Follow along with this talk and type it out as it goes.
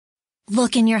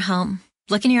Look in your home.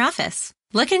 Look in your office.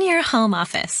 Look in your home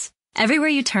office. Everywhere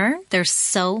you turn, there's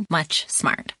so much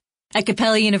smart. At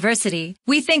Capella University,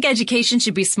 we think education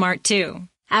should be smart too.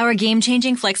 Our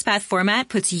game-changing FlexPath format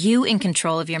puts you in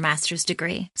control of your master's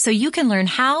degree, so you can learn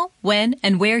how, when,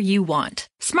 and where you want.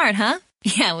 Smart, huh?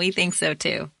 Yeah, we think so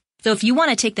too. So if you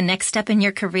want to take the next step in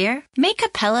your career, make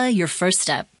Capella your first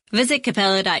step. Visit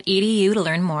capella.edu to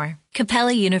learn more.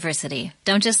 Capella University.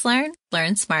 Don't just learn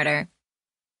smarter.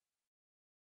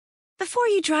 Before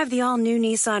you drive the all-new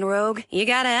Nissan Rogue, you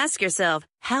gotta ask yourself,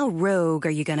 how rogue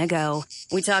are you gonna go?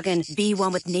 We talking be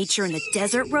one with nature in the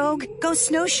desert rogue? Go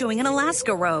snowshoeing in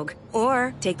Alaska rogue?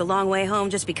 Or take the long way home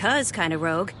just because kind of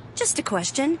rogue? Just a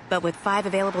question, but with 5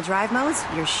 available drive modes,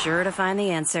 you're sure to find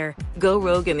the answer. Go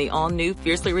rogue in the all-new,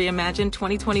 fiercely reimagined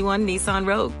 2021 Nissan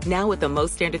Rogue, now with the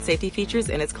most standard safety features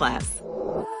in its class.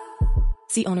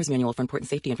 See Owner's Manual for important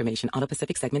safety information.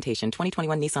 Auto-Pacific segmentation.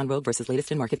 2021 Nissan Rogue versus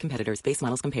latest in-market competitors. Base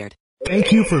models compared.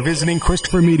 Thank you for visiting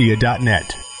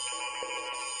ChristopherMedia.net.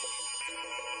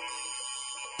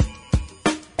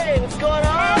 Hey, what's going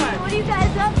on? Hey, what are you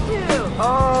guys up to?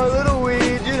 Oh, a little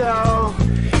weed, you know.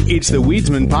 It's the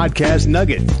Weedsman Podcast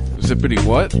Nugget. Zippity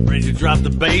what? Ready to drop the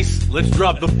bass? Let's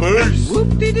drop the bass.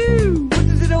 Whoop-de-doo. What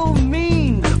does it all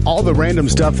mean? All the random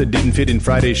stuff that didn't fit in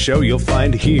Friday's show you'll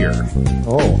find here.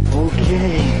 Oh,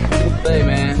 okay. Hey,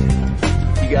 man.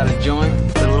 You got a joint?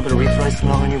 Got a little bit of refried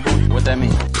smell on your boy? What that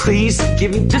mean? Please,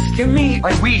 just give me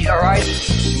my weed, all right?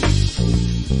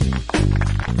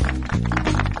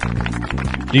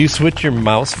 Do you switch your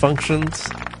mouse functions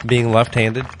being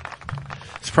left-handed?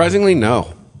 Surprisingly,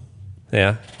 no.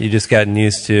 Yeah, you just gotten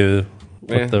used to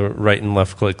what the right and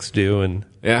left clicks do, and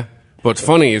yeah. What's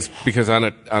funny is because on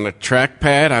a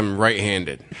trackpad, I'm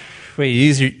right-handed. Wait,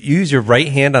 you use your right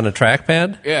hand on a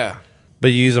trackpad? Yeah.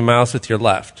 But you use a mouse with your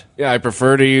left? Yeah, I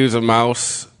prefer to use a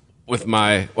mouse with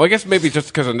my... Well, I guess maybe just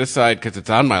because on this side, because it's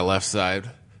on my left side.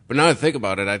 But now that I think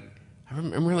about it,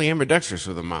 I'm really ambidextrous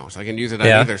with a mouse. I can use it on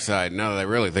either side now that I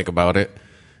really think about it.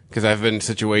 Because I've been in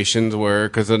situations where...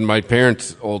 Because on my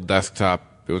parents' old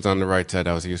desktop, it was on the right side.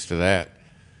 I was used to that.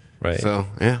 Right. So,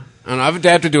 yeah. I don't know, I've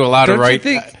adapted to a lot of right...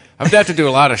 I've adapted to a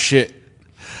lot of shit.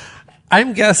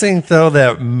 I'm guessing, though,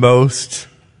 that most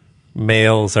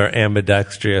males are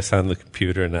ambidextrous on the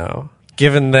computer now.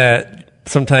 Given that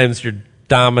sometimes your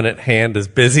dominant hand is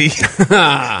busy. It's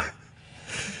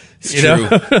true.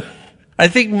 I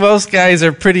think most guys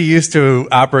are pretty used to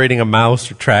operating a mouse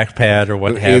or trackpad or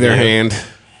what have you. Either hand.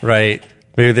 Right.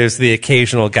 Maybe there's the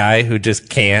occasional guy who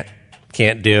just can't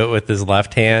do it with his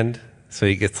left hand. So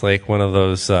he gets like one of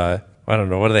those... I don't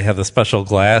know, what do they have, the special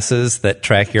glasses that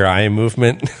track your eye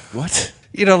movement? What?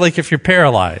 You know, like if you're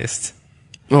paralyzed.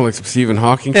 Oh, like some Stephen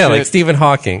Hawking Yeah, shit? like Stephen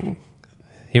Hawking.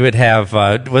 He would have,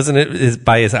 wasn't it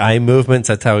by his eye movements,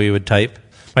 that's how he would type?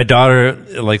 My daughter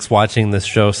likes watching this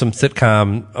show, some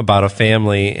sitcom about a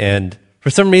family, and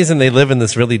for some reason they live in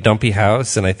this really dumpy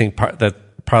house, and I think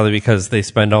that probably because they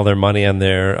spend all their money on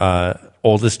their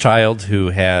oldest child who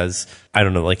has, I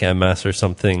don't know, like MS or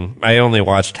something. I only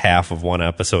watched half of one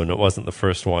episode and it wasn't the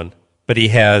first one. But he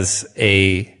has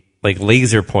a like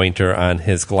laser pointer on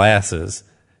his glasses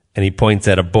and he points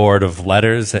at a board of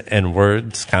letters and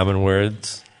words, common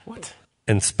words. What?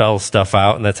 And spells stuff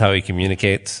out, and that's how he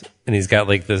communicates. And he's got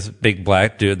like this big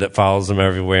black dude that follows him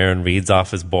everywhere and reads off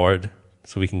his board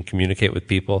so we can communicate with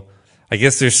people. I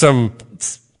guess there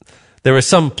was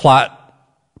some plot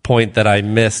point that I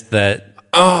missed that.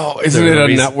 Oh, isn't it a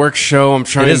network show? I'm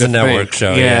trying to think. It is a network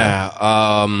show,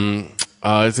 yeah.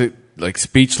 Is it like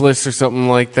Speechless or something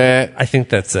like that? I think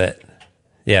that's it.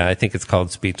 Yeah, I think it's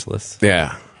called Speechless.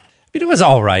 Yeah. It was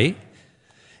all right.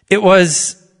 It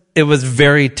was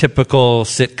very typical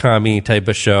sitcom-y type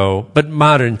of show, but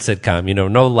modern sitcom,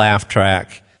 no laugh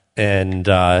track. And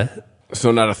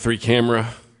so not a 3-camera?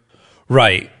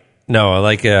 Right. No,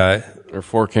 like a... Or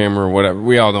 4-camera or whatever.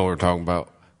 We all know what we're talking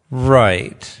about.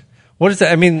 Right. What is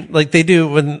that? I mean, like they do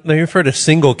when they refer to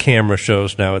single camera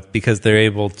shows now, it's because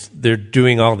they're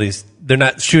doing all these, they're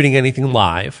not shooting anything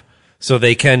live. So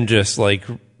they can just like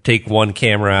take one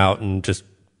camera out and just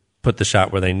put the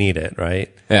shot where they need it,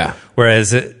 right? Yeah.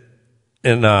 Whereas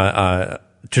in a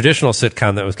traditional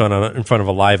sitcom that was done in front of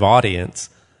a live audience,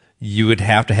 you would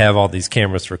have to have all these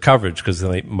cameras for coverage because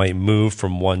they might move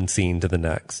from one scene to the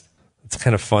next. It's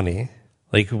kind of funny.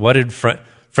 Like what did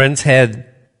Friends had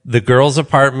the girl's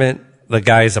apartment, the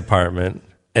guy's apartment.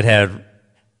 It had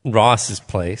Ross's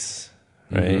place,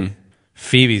 right? Mm-hmm.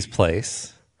 Phoebe's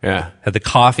place. Yeah. Had the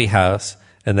coffee house,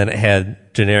 and then it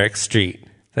had generic street.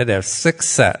 They'd have 6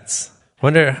 sets. I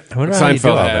wonder how you do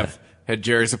all that. Had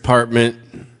Jerry's apartment.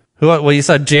 Well, you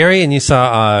saw Jerry and you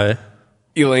saw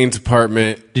Elaine's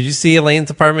apartment. Did you see Elaine's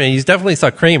apartment? You definitely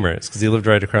saw Kramer's because he lived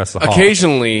right across the hall.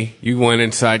 Occasionally, you went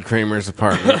inside Kramer's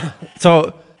apartment.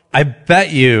 So I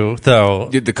bet you, though,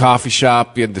 You had the coffee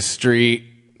shop, you had the street.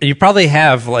 you probably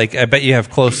have, like, I bet you have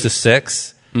close to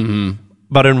 6. Mm-hmm.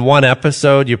 But in one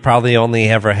episode, you probably only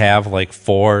ever have, like,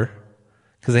 4.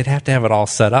 Because they'd have to have it all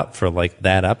set up for, like,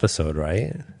 that episode,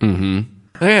 right? Mm-hmm.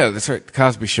 Oh, yeah, that's right. The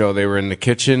Cosby Show. They were in the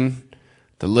kitchen,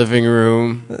 the living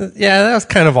room. Yeah, that was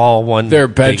kind of all one their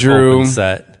big bedroom open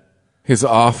set. His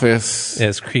office. Yeah,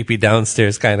 his creepy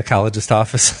downstairs gynecologist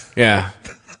office. Yeah.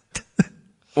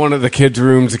 One of the kids'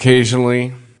 rooms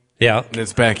occasionally. Yeah. In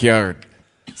his backyard.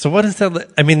 So what is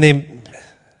that? I mean,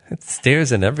 it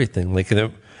stairs and everything. Like, I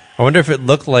wonder if it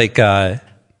looked like a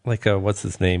what's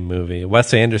his name movie, a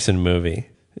Wes Anderson movie.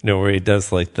 You know, where he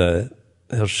does like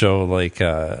he'll show like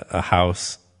a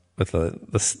house with the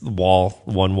wall,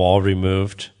 one wall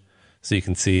removed, so you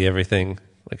can see everything,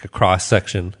 like a cross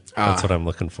section. That's what I'm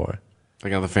looking for.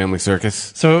 Like on the Family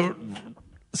Circus. So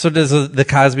does the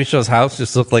Cosby Show's house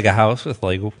just look like a house with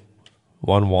like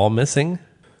one wall missing?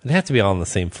 It had to be all on the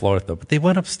same floor though, but they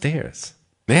went upstairs.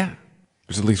 Yeah.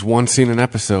 There's at least one scene an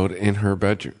episode in her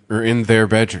bedroom, or in their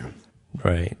bedroom.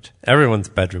 Right. Everyone's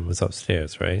bedroom was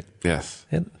upstairs, right? Yes.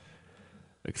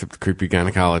 Except the creepy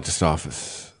gynecologist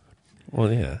office.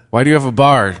 Well, yeah. Why do you have a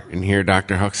bar in here,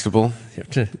 Dr. Huxtable? You have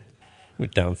to go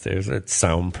downstairs. It's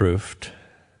soundproofed.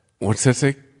 What's that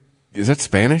say? Is that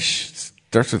Spanish? It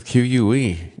starts with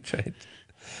QUE. Right.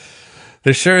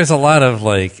 There sure is a lot of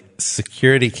like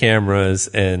security cameras,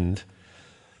 and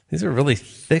these are really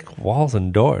thick walls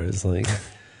and doors. Like,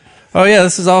 oh yeah,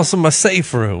 this is also my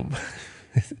safe room.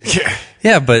 Yeah.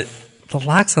 Yeah, but the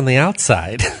lock's on the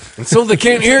outside. And so they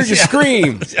can't hear you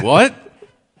scream. What?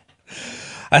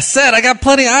 I said I got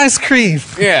plenty of ice cream.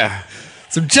 Yeah.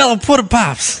 Some Jello pudding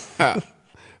pops.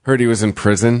 Heard he was in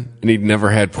prison and he'd never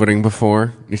had pudding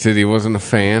before. He said he wasn't a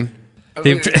fan.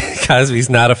 Cosby's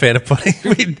not a fan of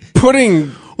pudding.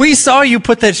 Pudding. We saw you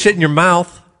put that shit in your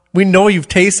mouth. We know you've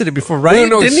tasted it before, right? We don't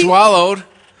know he swallowed.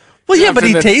 Well, yeah, but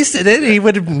he tasted it. He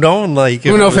would have known, like... I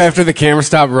don't know if after the camera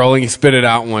stopped rolling, he spit it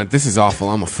out and went, this is awful,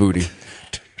 I'm a foodie.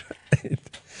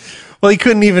 Well, he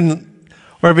couldn't even...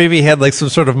 Or maybe he had, like, some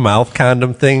sort of mouth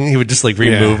condom thing. He would just, like,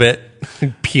 remove it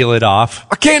and peel it off.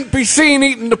 I can't be seen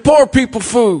eating the poor people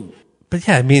food. But,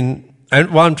 yeah, I mean...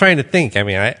 I'm trying to think. I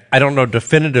mean, I don't know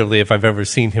definitively if I've ever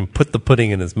seen him put the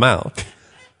pudding in his mouth.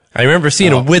 I remember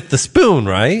seeing him with the spoon,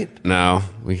 right? No.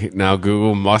 Now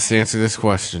Google must answer this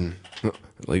question.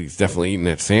 Lady's definitely eating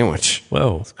that sandwich.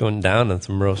 Whoa, it's going down on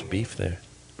some roast beef there.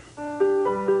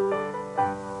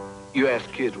 You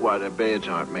ask kids why their beds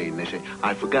aren't made, and they say,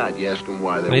 I forgot. You ask them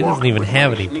why they're He doesn't walking even with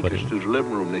have their any sneakers pudding. through the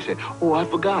living room. They say, oh, I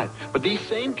forgot. But these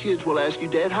same kids will ask you,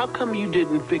 Dad, how come you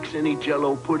didn't fix any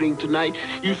Jell-O pudding tonight?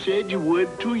 You said you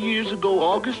would 2 years ago,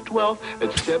 August 12th at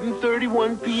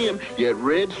 7:31 p.m. You had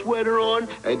red sweater on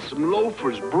and some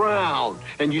loafers, brown.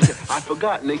 And you said, I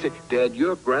forgot. And they say, Dad,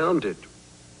 you're grounded.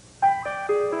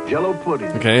 Jell-O pudding.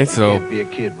 Okay, so Can't be a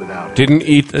kid without it. didn't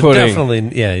eat pudding.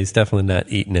 Definitely, yeah, he's definitely not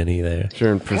eating any there.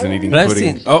 Sure, in prison eating But I've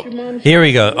pudding. seen- Oh, Here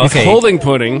we go. Okay. he's holding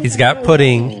pudding. He's got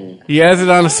pudding. He has it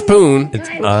on a spoon. It's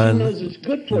on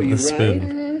the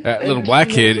spoon. That little black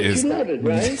kid is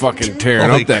fucking tearing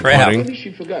Holy up that crap. pudding. Maybe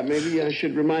she forgot. Maybe I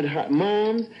should remind her.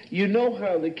 Moms, you know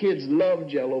how the kids love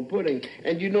Jell-O pudding,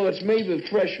 and you know it's made with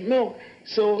fresh milk,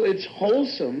 so it's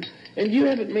wholesome. And you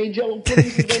haven't made Jell-O pudding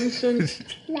for them since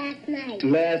Last night.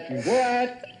 last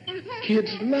what? Kids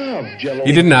love Jell-O.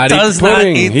 He did not Does eat not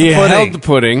pudding. eat the He pudding. held the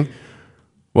pudding.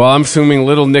 Well, I'm assuming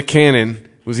little Nick Cannon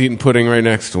was eating pudding right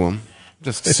next to him.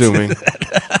 Just assuming.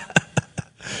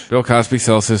 Bill Cosby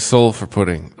sells his soul for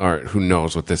pudding. All right, who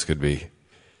knows what this could be?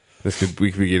 We could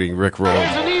be getting Rick rolled.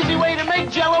 There's an easy way to make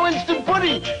Jell-O instant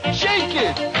pudding. Shake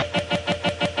it.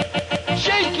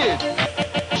 Shake it.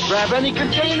 Grab any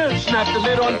container, snap the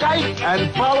lid on tight,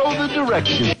 and follow the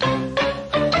directions.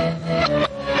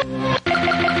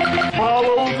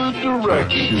 Follow the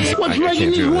directions. What's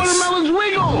making these watermelons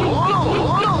wiggle? Hold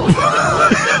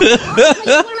on.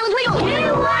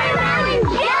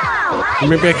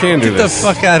 Maybe I can do Get the this.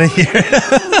 fuck out of here.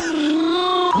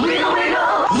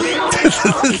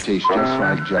 It tastes just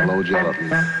like Jell-O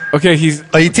gelatin. Okay, he's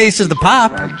Oh, you tasted the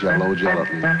pop. Like Jell-O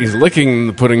gelatin. he's licking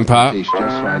the pudding pop. Tastes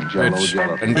just like Jell-O Which,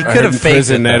 gelatin. and He I could heard have in faked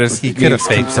prison, it, that though. is He could have means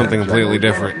faked something it. completely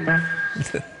different.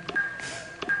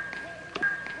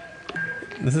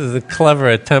 This is a clever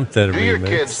attempt at a Do your remix.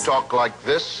 kids talk like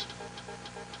this?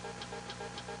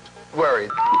 Worried.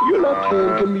 Your left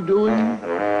hand can be doing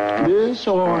this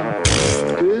or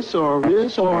this or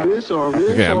this or this or this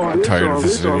Okay, or I'm this tired or of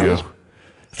this or video. this.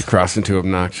 It's crossing too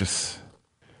obnoxious.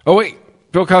 Oh, wait.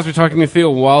 Bill Cosby talking to Theo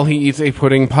while he eats a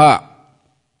pudding pop.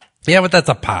 Yeah, but that's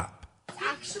a pop.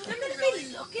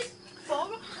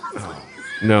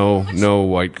 No,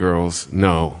 white girls,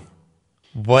 no.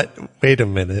 What? Wait a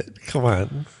minute. Come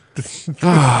on.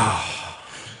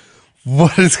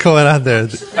 What is going on there?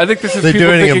 I think this is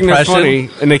people thinking they're funny,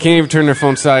 and they can't even turn their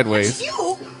phone sideways.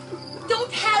 You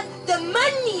don't have the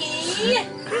money.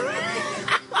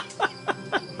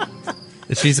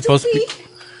 Is she supposed to be...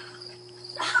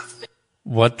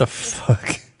 What the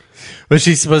fuck? Was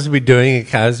she supposed to be doing a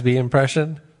Cosby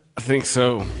impression? I think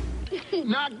so.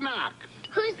 Knock, knock.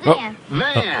 Who's there?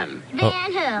 Van. Van who?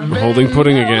 I'm holding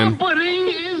pudding again. Pudding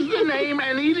is the name,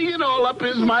 and eating it all up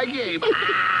is my game.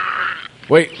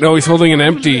 Wait, no, he's holding an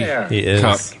empty He is.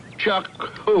 cup. Chuck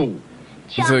who?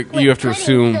 He's like, you have to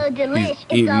assume he's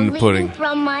eating the pudding.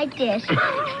 From my dish.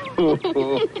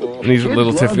 And he's with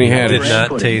little Tiffany Did Haddish.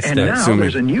 not taste And it. now Assuming.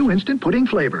 there's a new instant pudding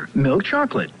flavor, milk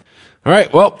chocolate. All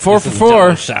right, well, 4 for Some 4.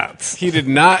 Jello shots. He did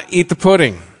not eat the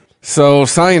pudding. So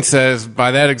science says,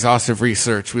 by that exhaustive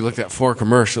research, we looked at 4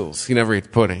 commercials. He never ate the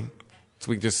pudding. So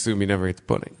we can just assume he never ate the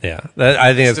pudding. Yeah,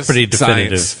 I think It's that's just pretty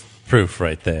definitive science. proof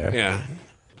right there. Yeah.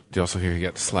 Did you also hear he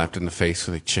got slapped in the face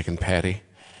with a chicken patty?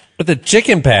 With a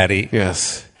chicken patty?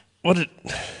 Yes. What a...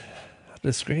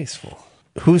 disgraceful.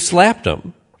 Who slapped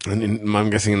him? And I'm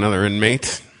guessing another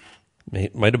inmate.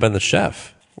 Might have been the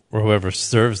chef or whoever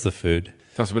serves the food.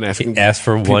 He's also been asking He asked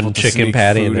for people one to chicken sneak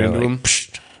patty, food and they're into like, him.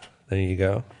 Psht. There you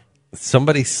go.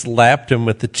 Somebody slapped him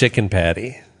with the chicken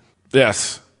patty.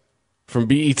 Yes. From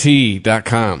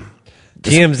BET.com.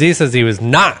 TMZ says he was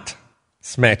not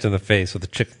smacked in the face with a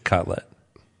chicken cutlet.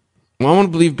 Well, I want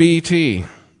to believe BET. It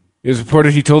was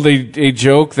reported he told a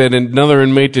joke that another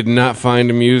inmate did not find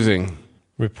amusing.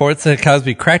 Reports that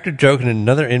Cosby cracked a joke and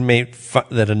another inmate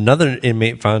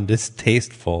found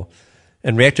distasteful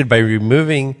and reacted by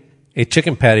removing a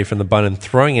chicken patty from the bun and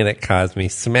throwing it at Cosby,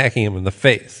 smacking him in the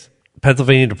face.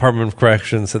 Pennsylvania Department of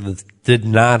Corrections said this did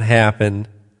not happen,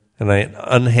 and I am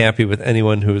unhappy with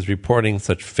anyone who is reporting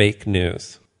such fake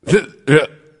news.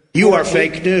 You are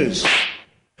fake news.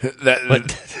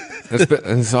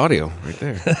 That's audio right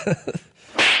there.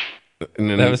 And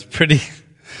then, That was pretty...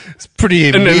 It's pretty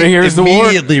and then here's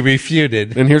immediately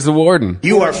refuted. And here's the warden.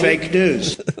 You are fake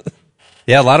news.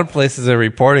 Yeah, a lot of places are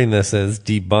reporting this as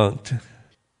debunked.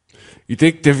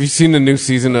 Have you seen the new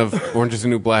season of Orange is the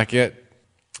New Black yet?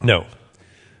 No.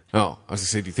 Oh, I was going to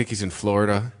say, do you think he's in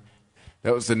Florida?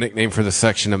 That was the nickname for the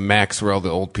section of Max where all the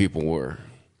old people were.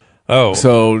 Oh.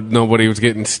 So nobody was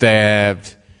getting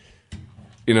stabbed.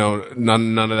 You know,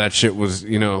 none of that shit was,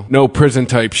 no prison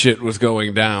type shit was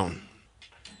going down.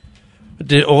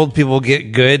 Did old people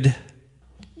get good?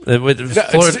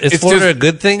 Is Florida a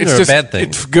good thing or a bad thing?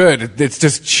 It's good. It's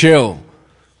just chill.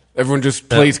 Everyone just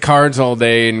plays cards all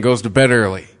day and goes to bed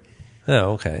early.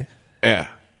 Oh, okay. Yeah.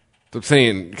 I'm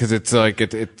saying, because it's like,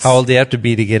 it's... How old do you have to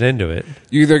be to get into it?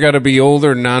 You either got to be old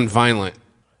or non-violent.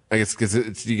 I guess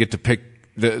because you get to pick,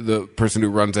 the person who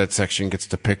runs that section gets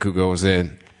to pick who goes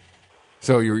in.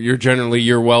 So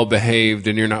you're well behaved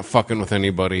and you're not fucking with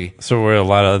anybody. So were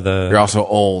you're also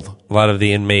old. A lot of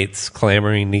the inmates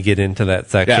clamoring to get into that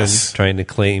section, Yes. trying to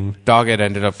claim. Doggett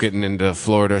ended up getting into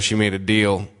Florida. She made a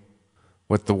deal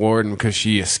with the warden because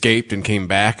she escaped and came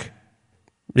back.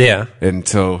 Yeah. And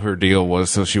so her deal was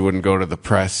so she wouldn't go to the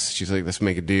press. She's like, let's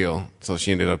make a deal. So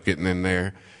she ended up getting in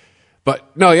there.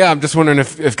 But no, yeah, I'm just wondering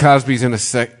if Cosby's in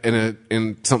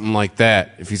in something like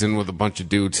that, if he's in with a bunch of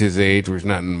dudes his age where he's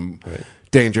not in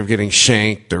danger of getting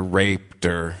shanked or raped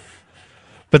or.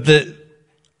 But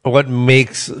what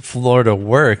makes Florida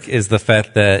work is the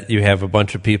fact that you have a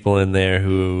bunch of people in there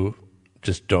who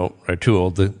just are too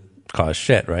old to cause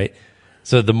shit, right?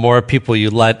 So the more people you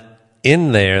let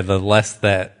in there, the less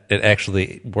that it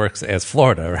actually works as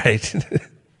Florida, right?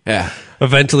 Yeah.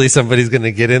 Eventually somebody's going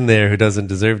to get in there who doesn't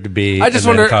deserve to be. I just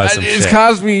wonder, is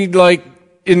Cosby like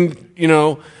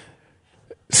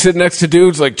sitting next to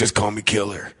dudes like, just call me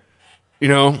killer?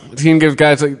 Is he gonna give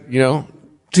guys like,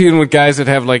 dealing with guys that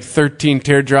have like 13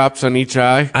 teardrops on each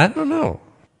eye? I don't know.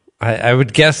 I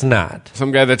would guess not.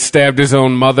 Some guy that stabbed his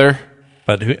own mother?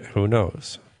 But who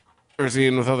knows? Or is he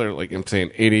in with other,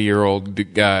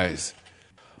 80-year-old guys?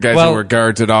 Guys who were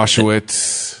guards at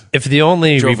Auschwitz. If the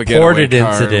only reported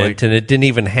incident, and it didn't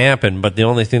even happen, but the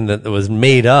only thing that was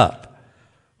made up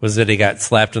was that he got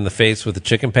slapped in the face with a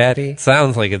chicken patty,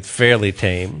 sounds like it's fairly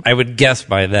tame. I would guess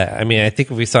by that. I mean, I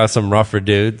think if we saw some rougher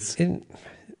dudes,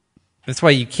 that's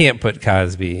why you can't put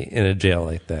Cosby in a jail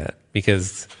like that,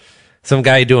 because some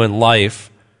guy doing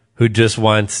life who just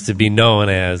wants to be known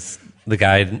as the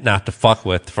guy not to fuck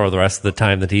with for the rest of the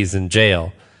time that he's in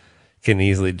jail can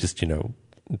easily just,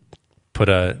 put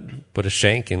a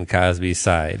shank in Cosby's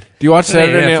side. Do you watch So they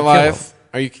Saturday have Night to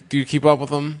kill Live? him. Do you keep up with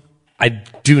them? I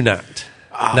do not.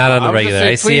 Not on the regular.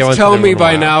 I see it Please once tell in a me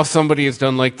by while. now somebody has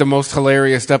done like the most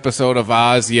hilarious episode of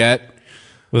Oz yet.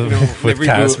 With, They with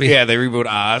reboot- Cosby. Yeah, they reboot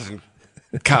Oz and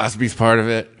Cosby's part of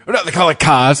it. Or no, they call it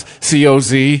Coz,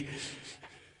 C-O-Z.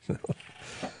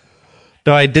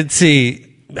 No, I did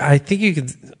see. I think you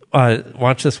could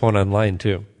watch this one online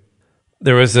too.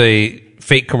 There was a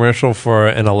fake commercial for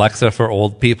an Alexa for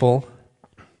old people.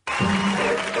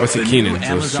 What's The it, new Keenan?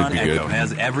 So this should Amazon be Echo good.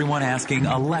 has everyone asking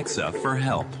Alexa for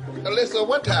help. Alyssa,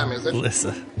 what time is it?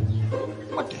 Alyssa.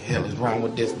 What the hell is wrong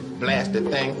with this blasted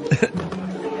thing?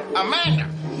 Amanda!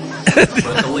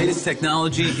 But the latest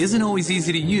technology isn't always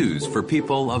easy to use for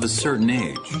people of a certain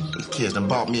age. These kids done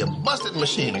bought me a busted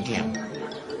machine again.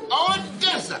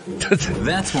 Odessa!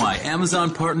 That's why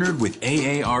Amazon partnered with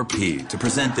AARP to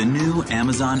present the new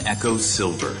Amazon Echo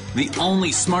Silver, the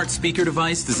only smart speaker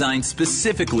device designed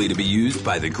specifically to be used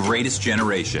by the greatest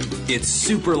generation. It's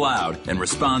super loud and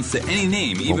responds to any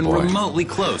name even remotely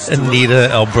close to Anita,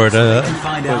 Alberta,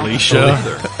 find out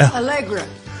Alicia. Allegra,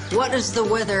 what is the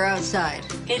weather outside?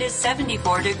 It is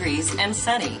 74 degrees and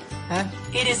sunny. Huh?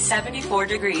 It is 74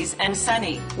 degrees and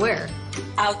sunny. Where?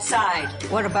 Outside.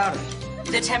 What about it?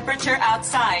 The temperature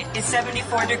outside is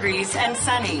 74 degrees and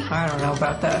sunny. I don't know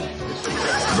about that.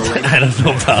 I don't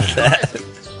know about that.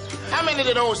 How many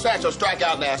did old Satchel strike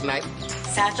out last night?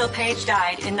 Satchel Paige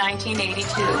died in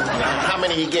 1982. How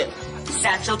many he get?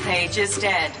 Satchel Paige is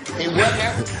dead. He what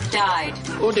now? Died.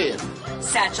 Who did?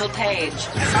 Satchel Paige.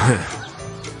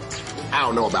 I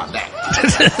don't know about that.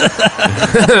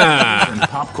 and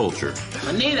pop culture.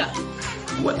 Anita,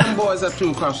 what them boys up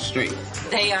to across the street?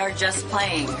 They are just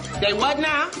playing. They what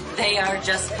now? They are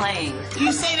just playing.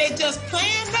 You say they just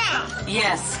playing now?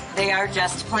 Yes, they are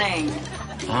just playing.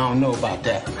 I don't know about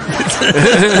that.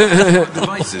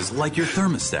 Devices like your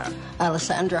thermostat.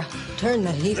 Alessandra, turn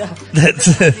the heat up.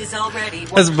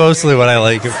 That's mostly what I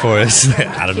like it for. Is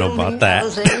I don't know about that.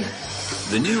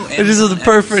 The new It is the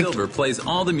perfect Silver plays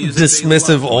all the music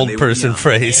dismissive old person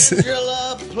phrase.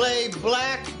 Angela play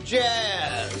black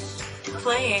jazz.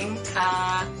 Playing,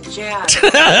 jazz.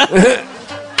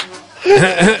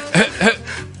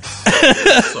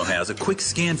 Also has a quick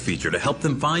scan feature to help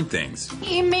them find things.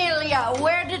 Emilia,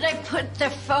 where did I put the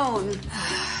phone?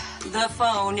 The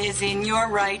phone is in your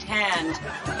right hand.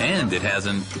 And it has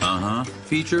an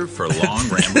feature for long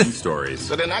rambling stories.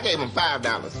 So then I gave him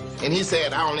 $5, and he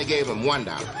said I only gave him $1.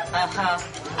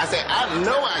 I said, I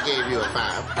know I gave you a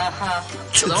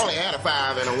 $5. Because I only had a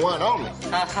 $5 and a 1 on me.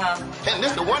 And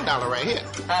this is the $1 right here.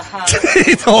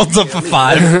 He holds up a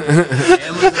 5.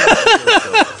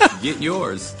 Get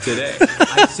yours today.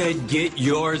 I said get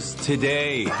yours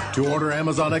today. To order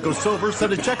Amazon Echo Silver,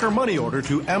 send a check or money order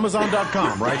to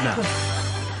Amazon.com right now.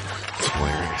 It's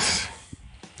hilarious.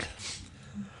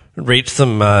 Rate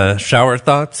some shower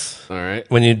thoughts. All right.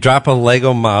 When you drop a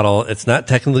Lego model, it's not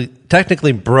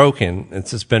technically broken. It's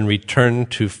just been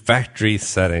returned to factory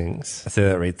settings. I say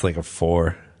that rate's like a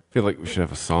 4. I feel like we should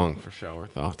have a song for shower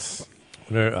thoughts.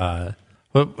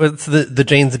 What's the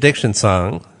Jane's Addiction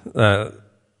song?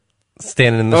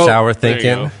 Standing in the shower there you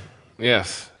thinking. go.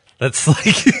 Yes. That's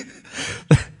like,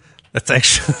 that's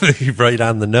actually right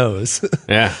on the nose.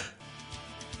 Yeah.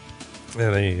 Yeah,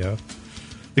 there you go.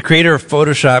 The creator of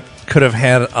Photoshop could have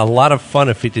had a lot of fun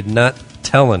if he did not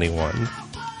tell anyone.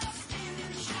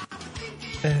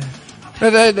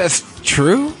 That's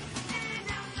true?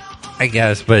 I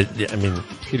guess, but yeah, I mean,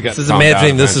 He'd got this is found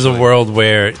imagining out this is a eventually. world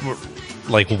where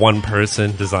like one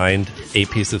person designed a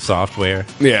piece of software.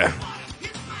 Yeah.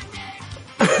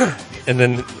 And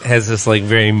then has this like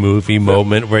very movie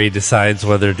moment where he decides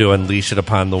whether to unleash it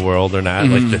upon the world or not.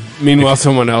 Like Meanwhile,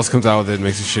 someone else comes out with it,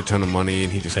 makes a shit ton of money,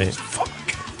 and he just goes, fuck.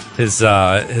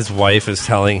 his wife is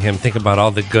telling him, think about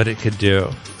all the good it could do.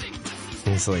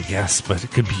 And he's like, yes, but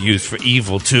it could be used for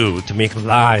evil too, to make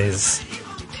lies.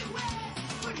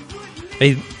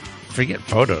 Hey, forget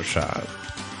Photoshop.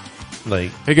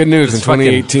 Like, Hey, good news. In this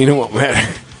fucking- 2018, it won't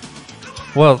matter.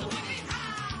 Well,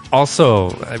 also,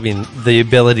 I mean, the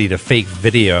ability to fake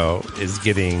video is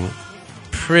getting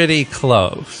pretty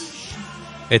close.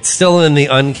 It's still in the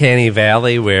uncanny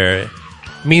valley where,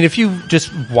 I mean, if you just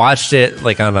watched it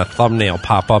like on a thumbnail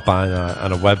pop up on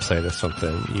a website or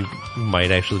something, you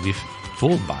might actually be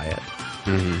fooled by it.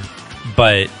 Mm-hmm.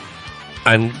 But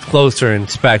on closer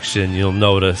inspection, you'll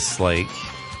notice like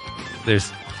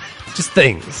there's just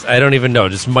things I don't even know,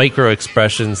 just micro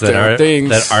expressions that There are things.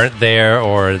 that aren't there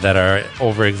or that are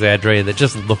over exaggerated that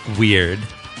just look weird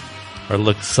or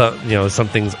look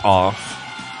something's off.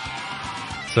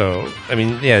 So I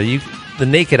mean, yeah, the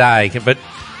naked eye can, but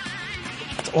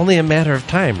only a matter of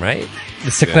time, right?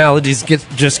 This technology's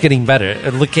just getting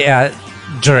better. Look at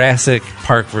Jurassic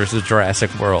Park versus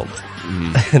Jurassic World,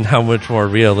 and how much more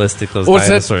realistic those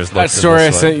dinosaurs look. That story I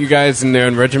sent you guys in there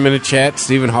in regimented chat,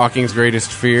 Stephen Hawking's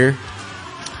greatest fear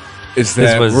is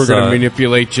that we're going to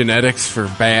manipulate genetics for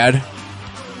bad.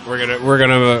 We're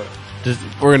gonna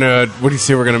what do you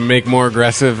say? We're gonna make more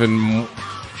aggressive, and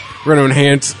we're gonna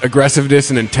enhance aggressiveness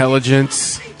and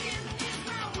intelligence,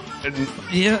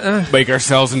 and make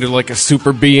ourselves into like a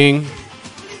super being.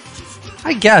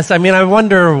 I guess. I mean, I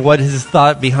wonder what his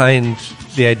thought behind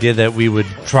the idea that we would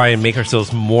try and make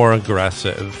ourselves more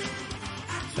aggressive.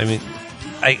 I mean,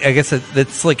 I guess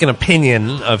that's like an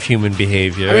opinion of human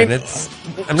behavior, I mean, and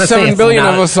I'm not 7 billion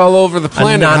of us all over the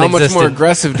planet. How much more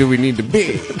aggressive do we need to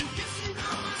be?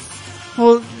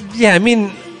 Well, yeah, I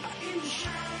mean,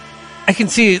 I can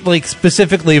see, like,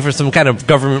 specifically for some kind of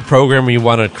government program where you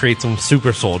want to create some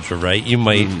super soldier, right? You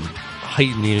might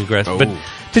heighten the aggressive. But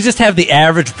to just have the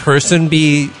average person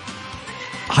be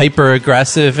hyper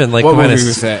aggressive and, like, what kind movie of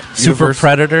was that? super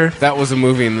predator. That was a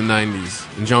movie in the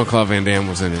 90s, and Jean-Claude Van Damme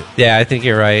was in it. Yeah, I think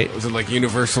you're right. Was it like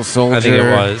Universal Soldier? I think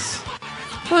it was.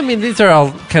 Well, I mean, these are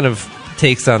all kind of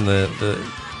takes on the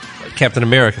Captain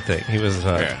America thing. He was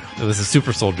it was a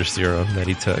super soldier serum that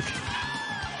he took.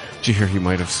 Did you hear he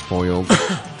might have spoiled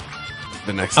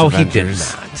the next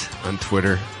Avengers? He did not. On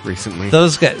Twitter recently.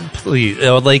 Those guys, please,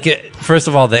 first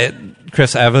of all, that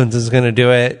Chris Evans is going to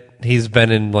do it. He's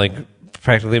been in like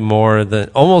practically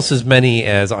almost as many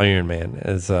as Iron Man.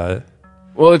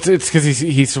 Well, it's because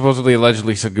he supposedly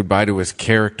allegedly said goodbye to his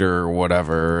character or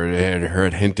whatever, or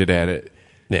had hinted at it.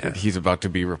 Yeah, he's about to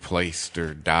be replaced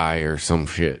or die or some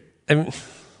shit. I mean,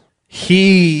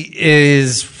 he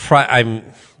is.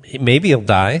 Maybe he'll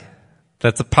die.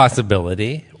 That's a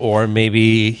possibility. Or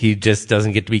maybe he just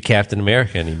doesn't get to be Captain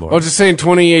America anymore. I was just saying,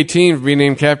 2018 for being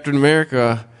named Captain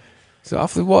America, it's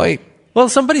awfully white. Well,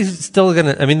 somebody's still going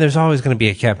to. I mean, there's always going to be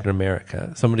a Captain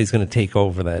America. Somebody's going to take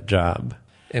over that job.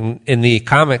 And in the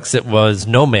comics, it was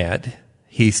Nomad.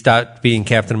 He stopped being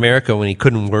Captain America when he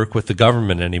couldn't work with the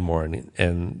government anymore.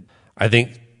 And I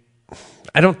don't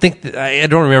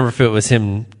remember if it was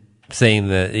him saying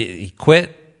that he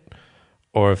quit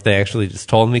or if they actually just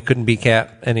told him he couldn't be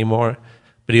Cap anymore.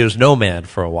 But he was Nomad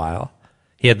for a while.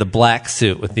 He had the black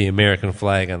suit with the American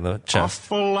flag on the chest.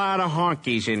 Awful lot of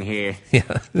honkies in here.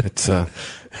 Yeah. It's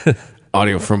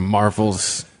audio from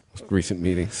Marvel's recent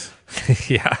meetings.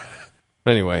 Yeah.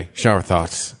 Anyway, shower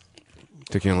thoughts.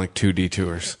 Took you on like 2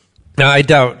 detours. No, I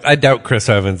doubt Chris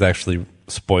Evans actually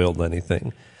spoiled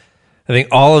anything. I think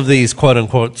all of these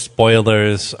quote-unquote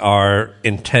spoilers are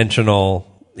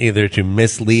intentional, either to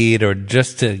mislead or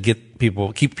just to keep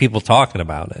people talking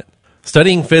about it.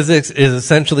 Studying physics is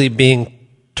essentially being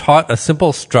taught a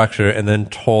simple structure and then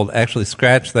told, actually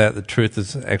scratch that, the truth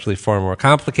is actually far more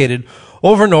complicated,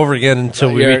 over and over again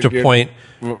until we reach a point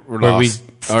where we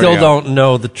still don't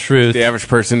know the truth. The average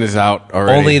person is out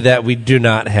already. Only that we do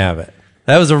not have it.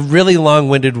 That was a really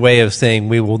long-winded way of saying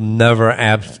we will never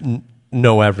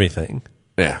know everything.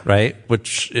 Yeah. Right?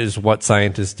 Which is what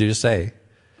scientists do say.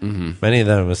 Mm-hmm. Many of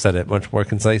them have said it much more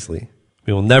concisely.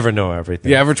 We will never know everything.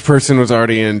 The average person was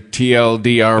already in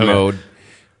TLDR mode.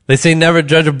 They say never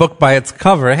judge a book by its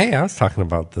cover. Hey, I was talking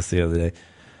about this the other day.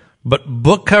 But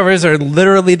book covers are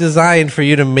literally designed for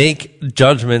you to make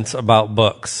judgments about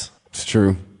books. It's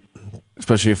true.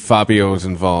 Especially if Fabio is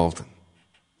involved.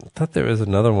 I thought there was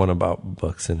another one about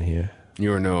books in here. You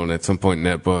were known at some point in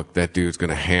that book, that dude's going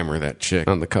to hammer that chick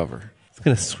on the cover. He's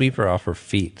going to sweep her off her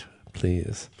feet,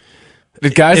 please.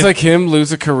 Did guys like him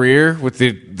lose a career with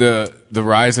the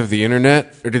rise of the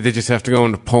internet, or did they just have to go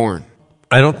into porn?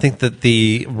 I don't think that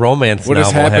the romance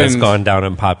novel has gone down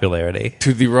in popularity.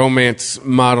 To the romance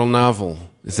model novel.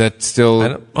 Is that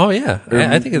still... Oh, yeah.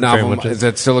 I think it's very much... Is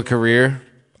that still a career?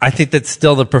 I think that's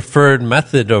still the preferred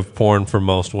method of porn for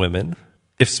most women.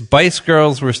 If Spice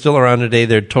Girls were still around today,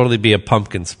 there'd totally be a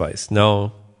pumpkin spice.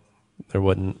 No, there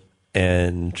wouldn't.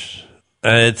 And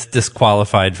it's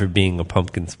disqualified for being a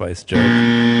pumpkin spice joke.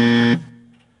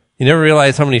 You never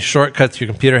realize how many shortcuts your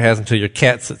computer has until your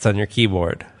cat sits on your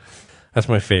keyboard. That's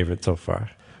my favorite so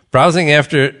far. Browsing your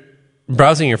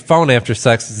phone after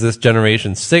sex is this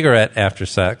generation's cigarette after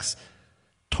sex.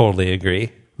 Totally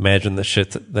agree. Imagine the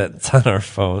shit that's on our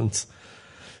phones.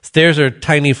 Stairs are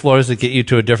tiny floors that get you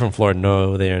to a different floor.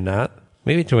 No, they are not.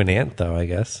 Maybe to an ant, though, I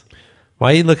guess.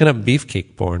 Why are you looking up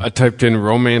beefcake porn? I typed in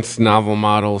romance novel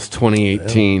models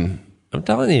 2018. I'm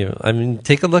telling you. I mean,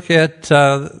 take a look at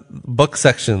book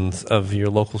sections of your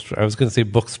local store. I was going to say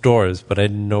bookstores, but I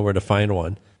didn't know where to find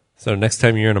one. So next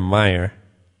time you're in a Meijer,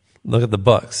 look at the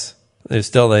books. There's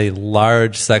still a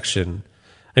large section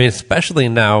I mean, especially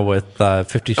now with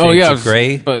 50 Shades of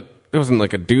Grey. But there wasn't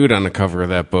like a dude on the cover of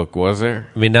that book, was there?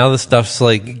 I mean, now the stuff's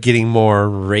like getting more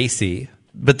racy,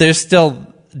 but there's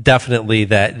still definitely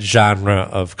that genre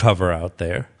of cover out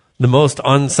there. The most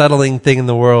unsettling thing in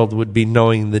the world would be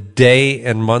knowing the day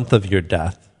and month of your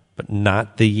death, but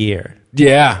not the year.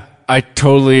 Yeah, I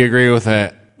totally agree with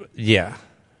that. Yeah.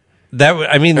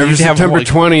 I mean, every September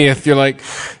 20th, you're like,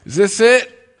 is this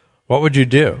it? What would you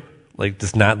do? Like,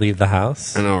 just not leave the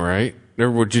house? I know, right?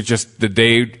 Or would you just the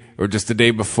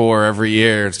day before every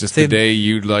year? It's just the day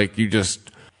you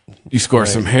score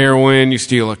some heroin, you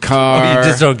steal a car. You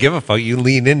just don't give a fuck. You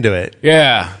lean into it.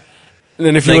 Yeah. And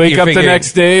then if you wake up the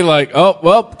next day, like, oh,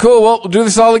 well, cool. Well, we'll do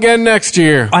this all again next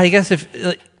year. I guess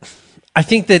I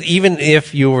think that even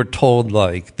if you were told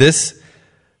like this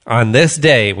on this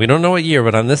day, we don't know what year,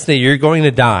 but on this day you're going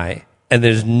to die, and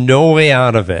there's no way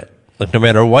out of it. Like no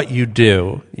matter what you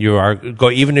do, you are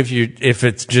even if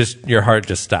it's just your heart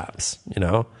just stops,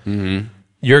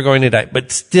 you're going to die.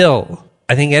 But still,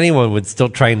 I think anyone would still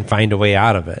try and find a way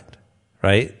out of it,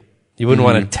 right? You wouldn't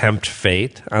want to tempt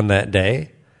fate on that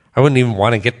day. I wouldn't even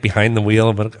want to get behind the wheel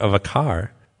of a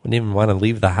car. Wouldn't even want to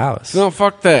leave the house. No,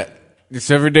 fuck that.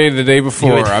 It's every day the day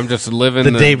before. I'm just living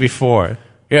the day before.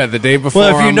 Yeah, the day before.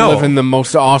 Well, I'm living the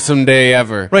most awesome day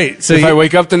ever. Right. So if I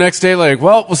wake up the next day, like,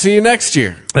 well, we'll see you next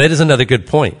year. That is another good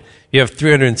point. You have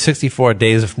 364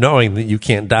 days of knowing that you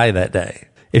can't die that day.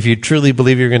 If you truly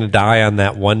believe you're going to die on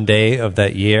that one day of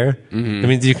that year, it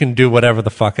means you can do whatever the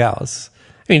fuck else.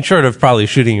 I mean, short of probably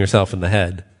shooting yourself in the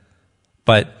head.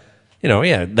 But,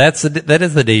 that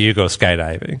is the day you go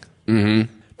skydiving.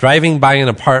 Mm-hmm. Driving by an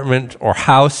apartment or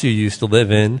house you used to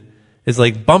live in is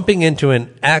like bumping into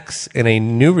an ex in a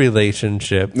new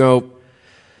relationship. Nope.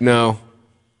 No.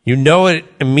 You know it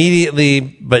immediately,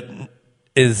 but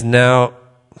is now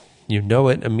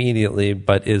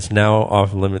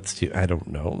off limits to you. I don't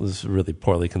know. This is really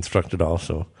poorly constructed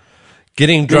also.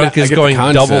 Getting drunk is going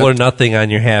double or nothing on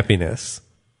your happiness.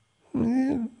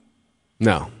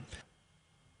 No.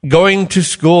 Going to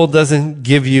school doesn't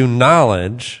give you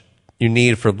knowledge you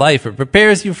need for life. It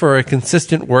prepares you for a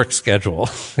consistent work schedule.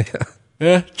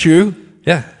 Yeah, true.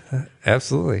 Yeah,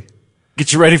 absolutely.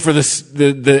 Get you ready for the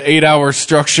 8-hour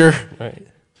structure. Right.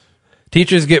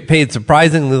 Teachers get paid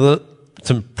surprisingly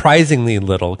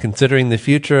little, considering the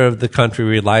future of the country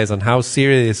relies on how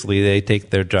seriously they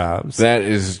take their jobs. That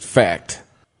is fact.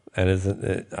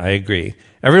 I agree.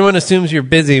 Everyone assumes you're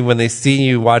busy when they see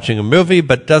you watching a movie,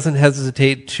 but doesn't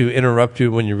hesitate to interrupt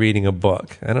you when you're reading a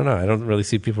book. I don't know. I don't really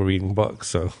see people reading books,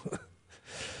 so.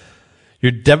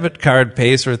 Your debit card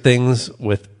pays for things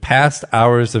with past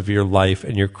hours of your life,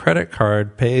 and your credit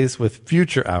card pays with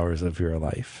future hours of your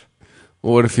life.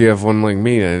 Well, what if you have one like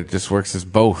me that just works as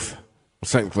both? Well,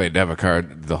 technically a debit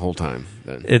card the whole time.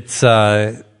 Then. It's,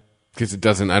 because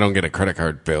I don't get a credit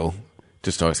card bill.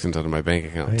 Just always comes out of my bank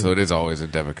account. Right. So it is always a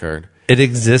debit card. It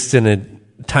exists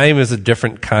time is a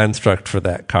different construct for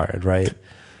that card, right?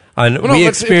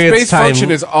 Its base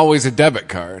function is always a debit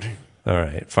card. All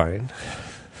right, fine.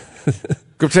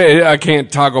 I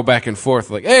can't toggle back and forth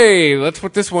like, hey, let's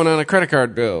put this one on a credit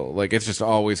card bill. Like, it's just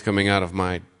always coming out of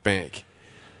my bank.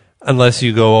 Unless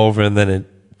you go over and then it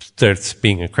starts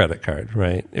being a credit card,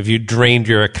 right? If you drained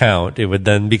your account, it would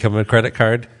then become a credit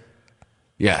card?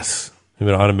 Yes. It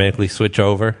would automatically switch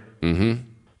over? Mm-hmm.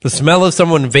 The smell of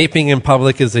someone vaping in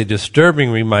public is a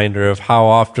disturbing reminder of how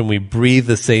often we breathe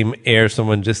the same air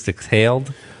someone just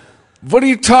exhaled. What are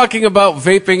you talking about,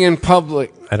 vaping in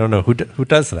public? I don't know. Who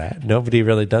does that? Nobody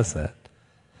really does that.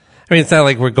 I mean, it's not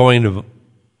like we're going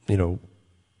to,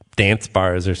 dance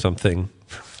bars or something.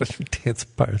 Dance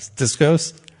bars.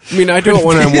 Discos? I mean, I do it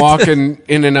when I'm walking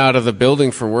in and out of the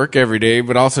building for work every day,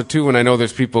 but also, too, when I know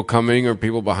there's people coming or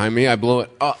people behind me, I blow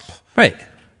it up. Right.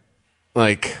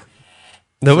 Like...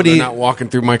 Nobody. So they're not walking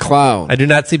through my cloud. I do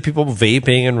not see people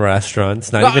vaping in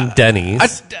restaurants, not even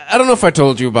Denny's. I don't know if I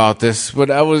told you about this, but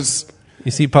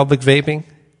You see public vaping?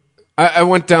 I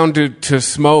went down to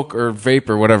smoke or vape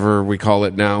or whatever we call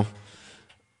it now.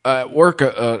 At work,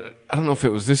 I don't know if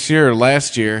it was this year or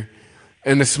last year,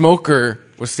 and the smoker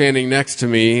was standing next to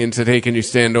me and said, hey, can you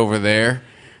stand over there?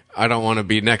 I don't want to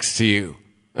be next to you.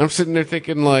 And I'm sitting there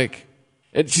thinking like,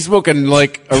 she's smoking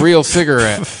like a real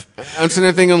cigarette. I'm sitting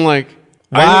there thinking like,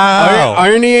 wow.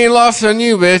 Irony ain't lost on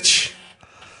you, bitch.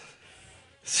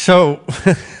 So,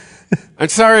 I'm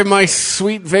sorry my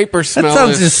sweet vapor smell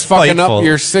is just fucking up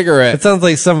your cigarette. It sounds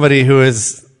like somebody who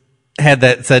has had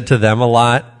that said to them a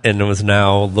lot and was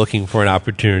now looking for an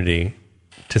opportunity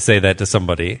to say that to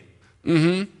somebody.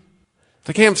 Mm-hmm. It's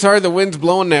like, hey, I'm sorry the wind's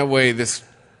blowing that way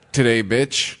today,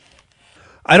 bitch.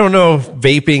 I don't know if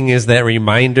vaping is that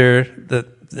reminder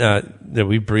that that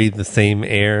we breathe the same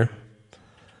air.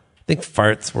 I think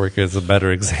farts work as a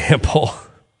better example.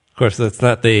 Of course, that's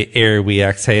not the air we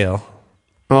exhale.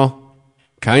 Well,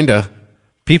 kinda.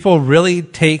 People really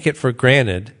take it for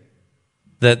granted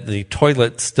that the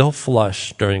toilets still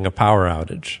flush during a power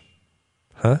outage.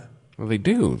 Huh? Well, they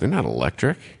do. They're not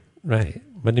electric. Right.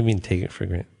 What do you mean take it for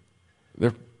granted?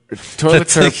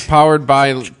 Toilets are powered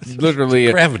by literally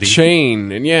a gravity.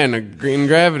 Chain and green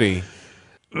gravity.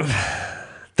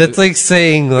 That's like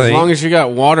saying, like, as long as you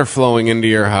got water flowing into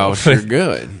your house, you're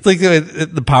good. It's like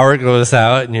the power goes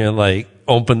out and you're like,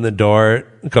 open the door,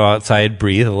 go outside,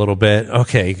 breathe a little bit.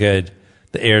 Okay, good.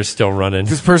 The air's still running.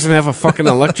 Does this person have a fucking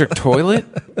electric toilet?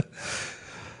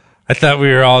 I thought we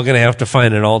were all going to have to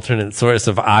find an alternate source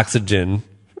of oxygen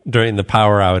during the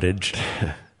power outage.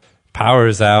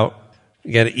 Power's out.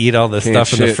 You got to eat all the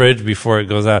stuff in the fridge before it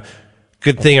goes out.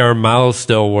 Good thing our mouths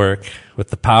still work with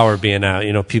the power being out.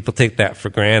 You know, people take that for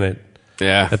granted.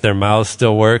 Yeah. That their mouths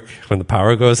still work when the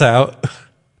power goes out.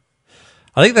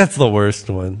 I think that's the worst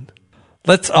one.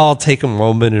 Let's all take a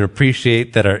moment and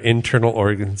appreciate that our internal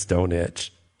organs don't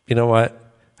itch. You know what?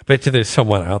 I bet you there's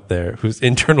someone out there whose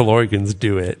internal organs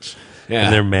do itch. Yeah.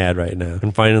 And they're mad right now.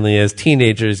 And finally, as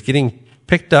teenagers, getting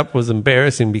picked up was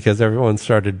embarrassing because everyone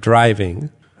started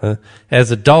driving.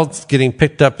 As adults, getting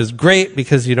picked up is great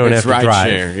because you don't have to drive.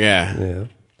 Share, yeah.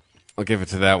 I'll give it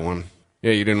to that one.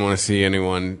 Yeah, you didn't want to see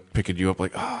anyone picking you up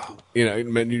like, oh, you know, it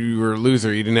meant you were a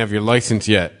loser. You didn't have your license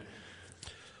yet.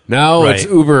 Now It's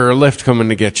Uber or Lyft coming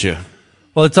to get you.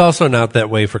 Well, it's also not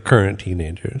that way for current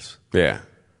teenagers. Yeah.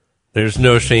 There's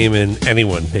no shame in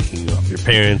anyone picking you up. Your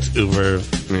parents, Uber,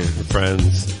 your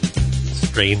friends,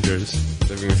 strangers.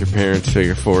 Living with your parents till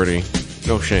you're 40.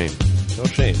 No shame. No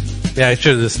shame. Yeah, I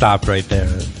should have just stopped right there.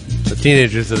 The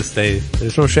teenagers of this day,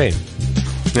 there's no shame.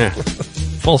 Yeah.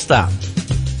 Full stop.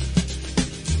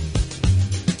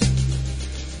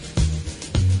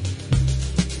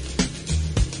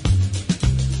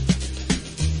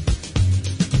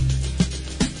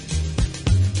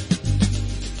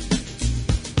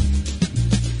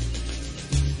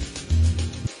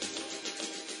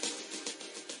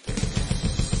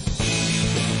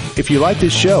 If you like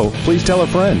this show, please tell a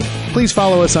friend. Please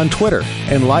follow us on Twitter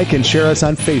and like and share us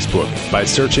on Facebook by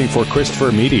searching for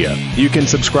Christopher Media. You can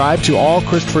subscribe to all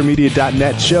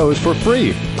ChristopherMedia.net shows for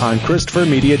free on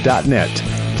ChristopherMedia.net.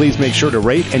 Please make sure to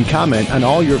rate and comment on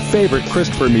all your favorite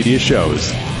Christopher Media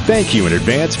shows. Thank you in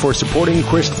advance for supporting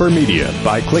Christopher Media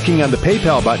by clicking on the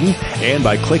PayPal button and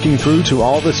by clicking through to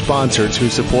all the sponsors who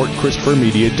support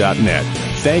ChristopherMedia.net.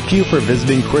 Thank you for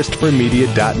visiting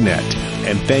ChristopherMedia.net,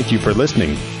 and thank you for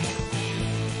listening.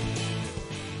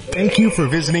 Thank you for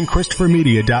visiting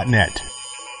ChristopherMedia.net.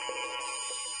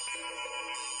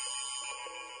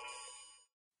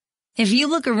 If you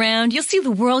look around, you'll see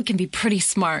the world can be pretty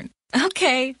smart.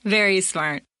 Okay, very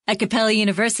smart. At Capella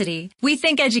University, we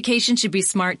think education should be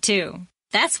smart too.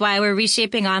 That's why we're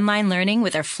reshaping online learning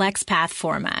with our FlexPath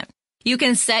format. You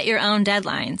can set your own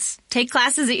deadlines, take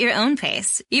classes at your own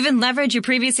pace, even leverage your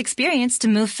previous experience to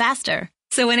move faster.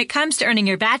 So when it comes to earning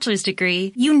your bachelor's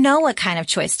degree, you know what kind of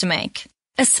choice to make.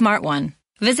 A smart one.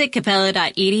 Visit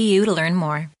capella.edu to learn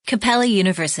more. Capella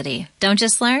University. Don't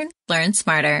just learn, learn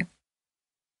smarter.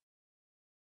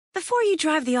 Before you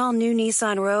drive the all-new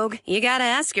Nissan Rogue, you gotta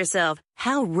ask yourself,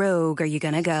 how rogue are you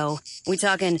gonna go? We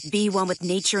talking be one with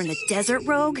nature in the desert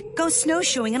rogue? Go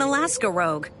snowshoeing in Alaska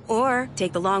rogue? Or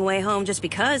take the long way home just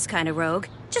because kind of rogue?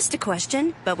 Just a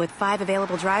question, but with 5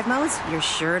 available drive modes, you're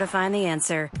sure to find the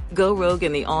answer. Go rogue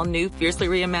in the all-new, fiercely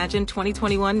reimagined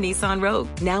 2021 Nissan Rogue.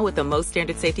 Now with the most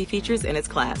standard safety features in its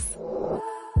class.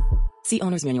 See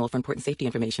Owner's Manual for important safety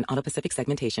information. Auto Pacific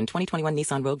segmentation. 2021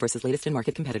 Nissan Rogue versus latest in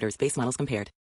market competitors. Base models compared.